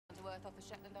worth off the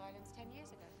Shetland Islands 10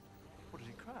 years ago. What,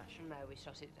 did it crash? No, we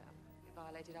shot it down. It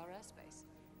violated our airspace.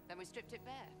 Then we stripped it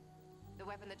bare. The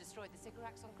weapon that destroyed the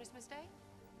cigarettes on Christmas Day,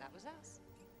 that was us.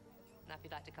 Now, if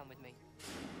you'd like to come with me.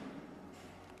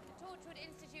 The Torchwood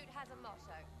Institute has a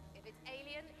motto. If it's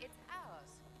alien, it's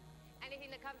ours.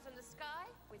 Anything that comes from the sky,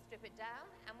 we strip it down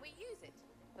and we use it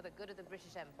for the good of the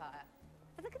British Empire.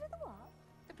 For the good of the what?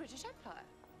 The British Empire.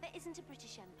 There isn't a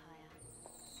British Empire.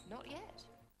 Not yet.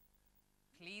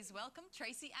 Please welcome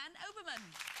Tracy Ann Oberman.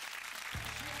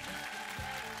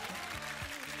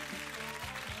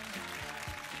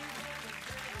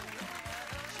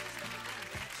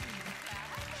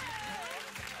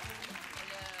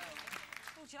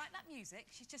 Oh, do you like that music?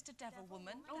 She's just a devil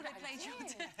woman. Oh, that played you.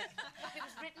 It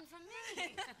was written for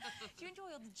me. Do you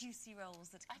enjoy all the juicy roles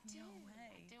that come your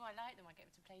way? I do. I like them. I get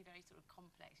to play very sort of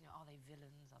complex. You know, are they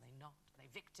villains? Are they not? Are they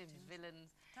victims?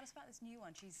 Villains? Tell us about this new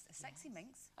one. She's a sexy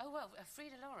minx. Oh well,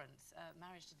 Frida Lawrence,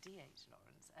 marriage to D.H.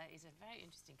 Lawrence, is a very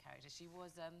interesting character. She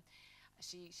was.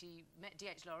 She met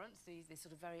D.H. Lawrence, this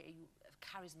sort of very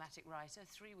charismatic writer.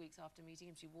 3 weeks after meeting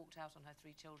him, she walked out on her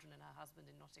 3 children and her husband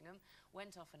in Nottingham,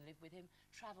 went off and lived with him,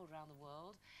 travelled around the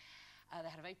world. They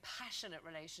had a very passionate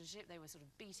relationship. They were sort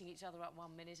of beating each other up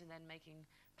 1 minute and then making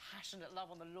passionate love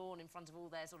on the lawn in front of all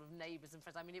their sort of neighbours and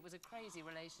friends. I mean, it was a crazy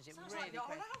relationship. Sounds really like your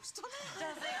crazy. house, doesn't it?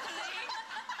 Does it,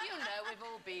 You know, we've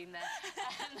all been there.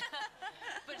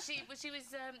 But she was,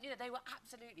 you know, they were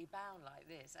absolutely bound like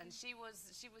this. And she was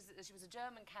a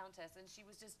German countess, and she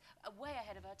was just way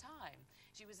ahead of her time.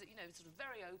 She was, you know, sort of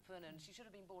very open, and she should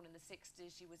have been born in the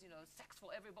 60s. She was, you know, sex for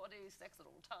everybody, sex at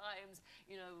all times.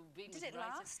 You know, being. Did it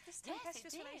last? This yes, it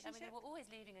did. relationship? I mean, they were always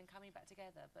leaving and coming back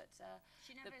together, but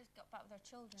she never got back with her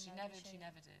children. She never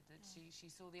did. She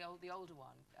saw the older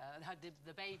one.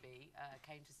 The baby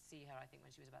came to see her, I think,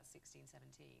 when she was about 16,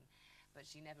 17. But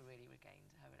she never really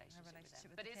regained her relationship with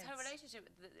them. But it's her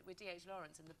relationship with D.H.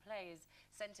 Lawrence, and the play is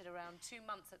centred around 2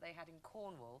 months that they had in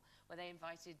Cornwall, where they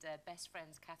invited their best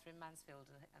friends, Catherine Mansfield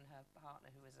and her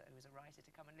partner, who was a writer,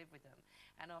 to come and live with them.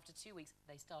 And after 2 weeks,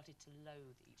 they started to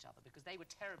loathe each other because they were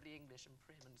terribly English and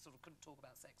prim and sort of couldn't talk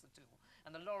about sex at all.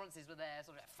 And the Lawrences were there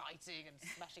sort of fighting and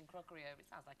smashing crockery over. It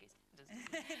sounds like it's doesn't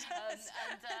it?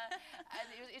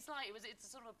 It's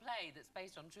sort of a play that's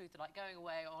based on truth, like going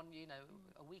away on, you know,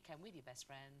 a weekend with your best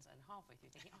friends, and halfway through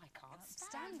thinking, oh, I can't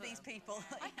stand these people.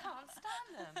 I can't stand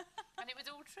them. And it was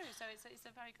all true, so it's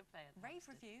a very good play. Rave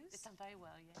reviews. It's done very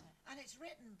well, yeah. And it's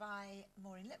written by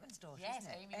Maureen Lipman's daughter, yes, isn't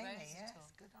it? Amy Rose. Yes,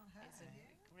 good on her. It's a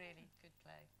really good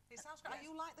play. It sounds great. Are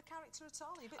you like the character at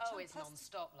all? Are you a bit it's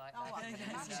non-stop like that. Oh, I can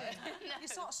imagine. No. You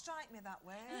sort of strike me that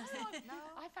way. No.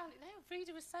 I found it... No,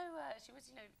 Frida was so... she was,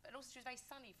 you know... And also she was very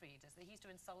sunny, Frida, so he used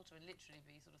to insult her and literally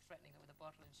be sort of threatening her with a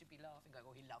bottle, and she'd be laughing, going,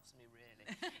 oh, he loves me, really.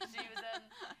 She was...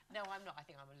 No, I'm not. I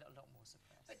think I'm a lot more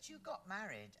suppressed. But you got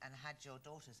married and had your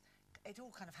daughters. It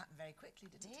all kind of happened very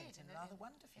quickly, didn't it? And rather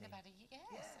wonderfully. In about a year,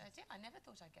 yes. I did. I never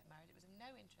thought I'd get married. It was of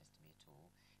no interest to me at all.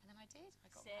 And then I did. I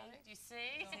got married. You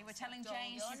see? See, we're telling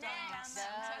Jane she's going down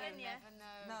that. You never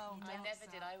know. No, I never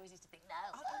did. I always used to think, no.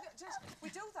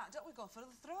 We do that, don't we? Go for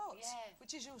the throat. Yeah.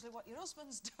 Which is usually what your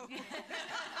husbands do.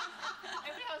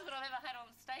 Every husband I've ever had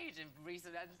on stage and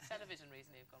television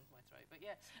recently have gone for my throat. But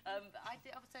yeah, I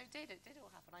did. So it did all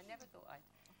happen. I never thought I'd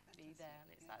be there, and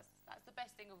that's the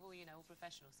best thing of all. You know, all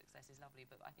professional success is lovely,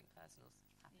 but I think personal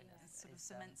happiness it sort of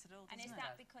cements it all. And is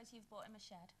that because you've bought him a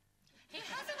shed? He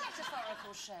has a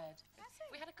metaphorical shed.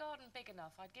 We had a garden big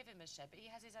enough, I'd give him a shed, but he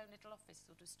has his own little office,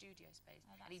 sort of studio space.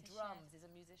 Oh, and he drums, he's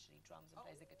a musician, he drums and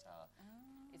plays the guitar.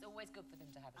 It's always good for them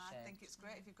to have a shed. I think it's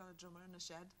great if you've got a drummer in a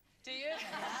shed. Do you?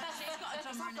 She's got a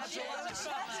drummer in a shed. It's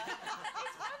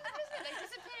wonderful, isn't it? They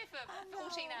disappear for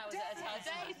 14 hours at a time.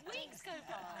 Days, weeks go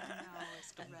by. No,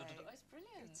 it's great. It's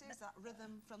brilliant. It is that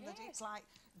rhythm from the... It's like,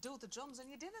 do the drums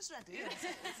and your dinner's ready.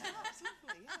 It's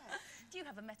lovely, yeah. Do you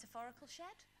have a metaphorical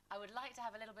shed? I would like to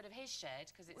have a little bit of his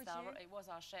shed, because it was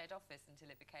our shared office until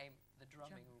it became the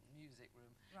drumming music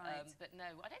room. Right. But no,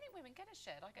 I don't think women get a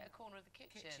shed. I get a corner of the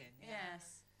kitchen.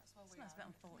 Yes. That's where we Smells a bit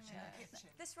unfortunate.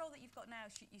 Yeah. This role that you've got now,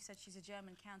 you said she's a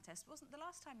German countess. Wasn't the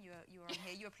last time you were on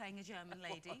here, you were playing a German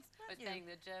lady? I was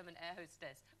playing the German air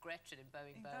hostess, Gretchen in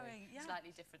Boeing Boeing. Yeah.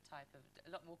 Slightly different type of...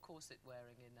 A lot more corset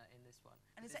wearing in this one.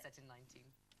 And it's set in 1916.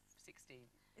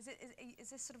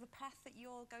 Is this sort of a path that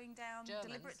you're going down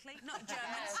deliberately? Not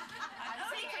Germans. I'm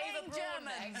only playing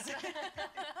Germans.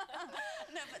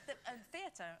 No, but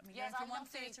theatre. I mean, yes, from one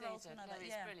theatre role to another. No,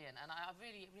 it's brilliant, and I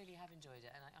really, really have enjoyed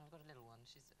it. And I've got a little one.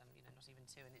 She's, you know, not even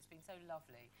 2, and it's been so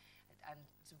lovely. And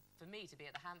for me to be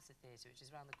at the Hampstead Theatre, which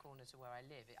is around the corner to where I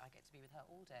live, I get to be with her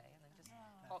all day, and then just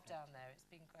pop down there. It's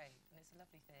been great, and it's a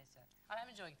lovely theatre.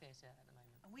 I'm enjoying theatre at the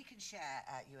moment. And we can share,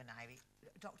 you and I,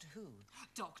 Doctor Who.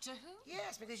 Doctor Who?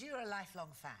 Yes, because you're a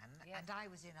lifelong fan, Yeah. and I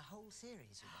was in a whole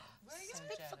series, you know. Were you? It's So a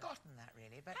bit jealous. forgotten, that,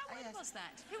 really. But How yes. was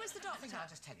that? Who was the I think doctor?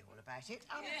 I'll just tell you all about it.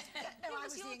 No, Who I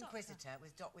was was your the doctor? Inquisitor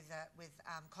with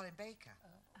Colin Baker.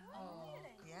 Oh,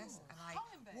 really? Yes, and I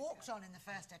Colin Baker? walked on in the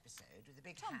first episode with a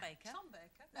big Tom hat. Baker. Tom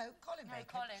Baker. No, Colin No, Baker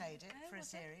Colin. played it for a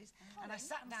was it? series. And I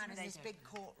sat down in They this don't. big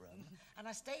courtroom, and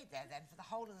I stayed there then for the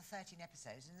whole of the 13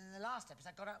 episodes, and then the last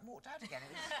episode I got out and walked out again.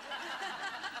 It was,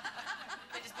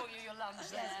 They just brought you your lunch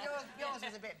yes, there. yours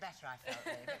was a bit better, I felt,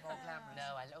 really, a bit more glamorous.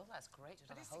 No, that's great. You've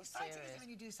But done a it's whole exciting, isn't series. it,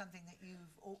 when you do something that you've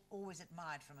always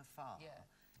admired from afar. Yeah.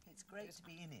 It's great to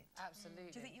be in it.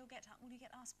 Absolutely. Do you think will you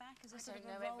get asked back? Is I there sort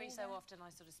don't of a know. role Every so there? often I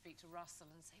sort of speak to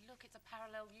Russell and say, look, it's a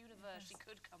parallel universe. She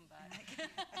could come back. You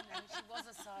know, she was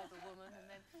a Cyberwoman, and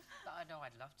then... But I know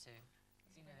I'd love to.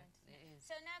 You know, it is.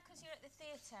 So now, because you're at the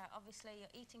theatre, obviously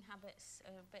your eating habits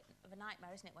are a bit of a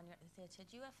nightmare, isn't it, when you're at the theatre?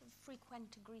 Do you ever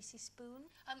frequent a greasy spoon?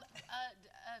 Do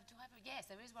I have yes,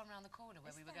 there is one round the corner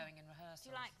where Is we were there? going in rehearsals.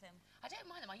 Do you like them? I don't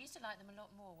mind them. I used to like them a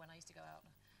lot more when I used to go out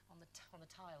on the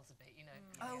tiles a bit, you know.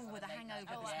 Oh, on with the late night.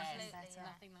 hangover, Oh, the stuff absolutely, is yeah.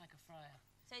 Nothing like a fryer.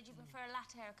 So do you prefer a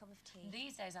latte or a cup of tea?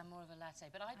 These days I'm more of a latte,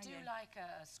 but I do you? like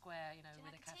a square, you know, Do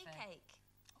you with like a a tea cafe. cake?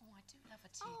 Oh, I do love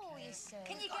a tea Oh, cake. you say.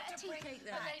 Can you Got get a to tea bring cake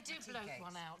it there? But back. they do tea bloat cakes.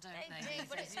 one out, don't They they? do, these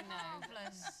but days, it's you know.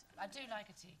 marvellous. I do like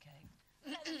a tea cake.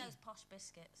 Better than those posh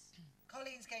biscuits.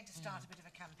 Colleen's going to start a bit of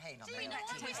a campaign on Do that. you know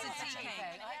what Tea it is? cake. Tea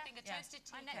cake. I think a Yeah. toasted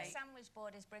tea My next cake. sandwich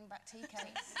board is bring back tea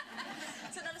cakes.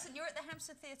 So now listen, you're at the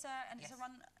Hampstead Theatre and it's a Yes.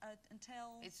 run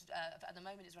until... It's at the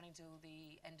moment it's running till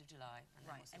the end of July. And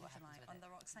then Right, we'll see end what of July happens with on it. the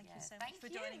Rocks. Thank you Yeah, so thank much for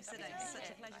you. joining us today. Thank Such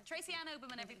a you. pleasure. Tracy Ann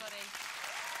Oberman, everybody.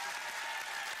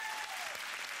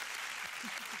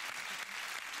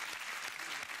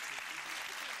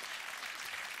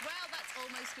 Well, that's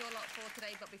almost your lot for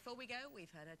today, but before we go,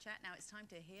 we've heard her chat. Now it's time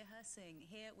to hear her sing.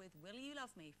 Here with Will You Love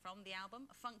Me from the album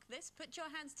Funk This. Put your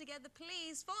hands together,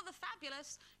 please, for the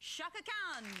fabulous Shaka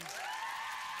Khan.